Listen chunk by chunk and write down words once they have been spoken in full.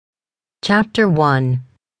Chapter 1.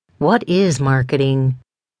 What is marketing?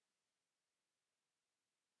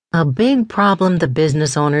 A big problem the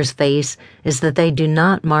business owners face is that they do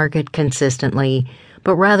not market consistently,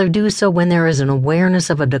 but rather do so when there is an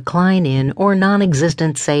awareness of a decline in or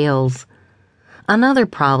non-existent sales. Another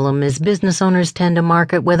problem is business owners tend to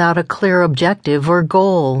market without a clear objective or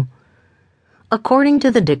goal. According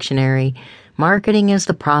to the dictionary, marketing is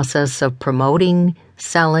the process of promoting,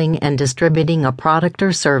 selling, and distributing a product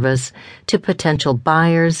or service to potential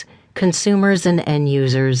buyers, consumers, and end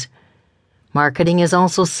users. Marketing is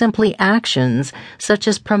also simply actions such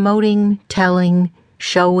as promoting, telling,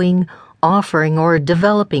 showing, offering, or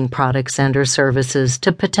developing products and/or services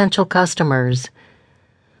to potential customers.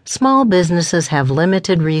 Small businesses have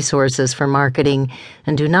limited resources for marketing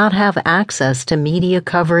and do not have access to media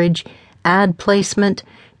coverage, ad placement,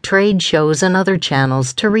 trade shows, and other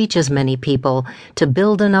channels to reach as many people to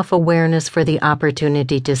build enough awareness for the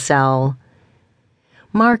opportunity to sell.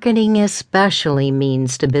 Marketing especially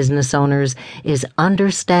means to business owners is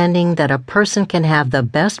understanding that a person can have the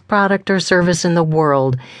best product or service in the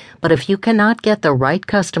world, but if you cannot get the right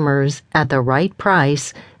customers at the right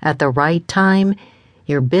price at the right time,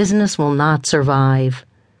 your business will not survive.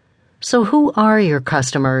 So who are your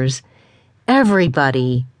customers?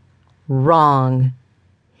 Everybody. Wrong.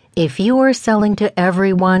 If you are selling to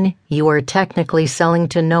everyone, you are technically selling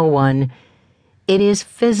to no one. It is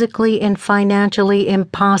physically and financially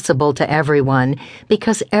impossible to everyone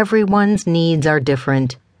because everyone's needs are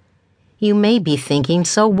different. You may be thinking,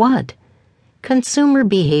 so what? Consumer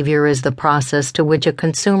behavior is the process to which a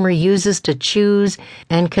consumer uses to choose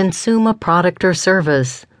and consume a product or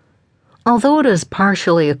service. Although it is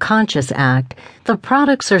partially a conscious act, the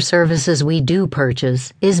products or services we do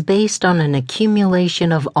purchase is based on an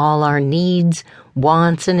accumulation of all our needs,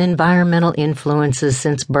 wants, and environmental influences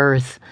since birth.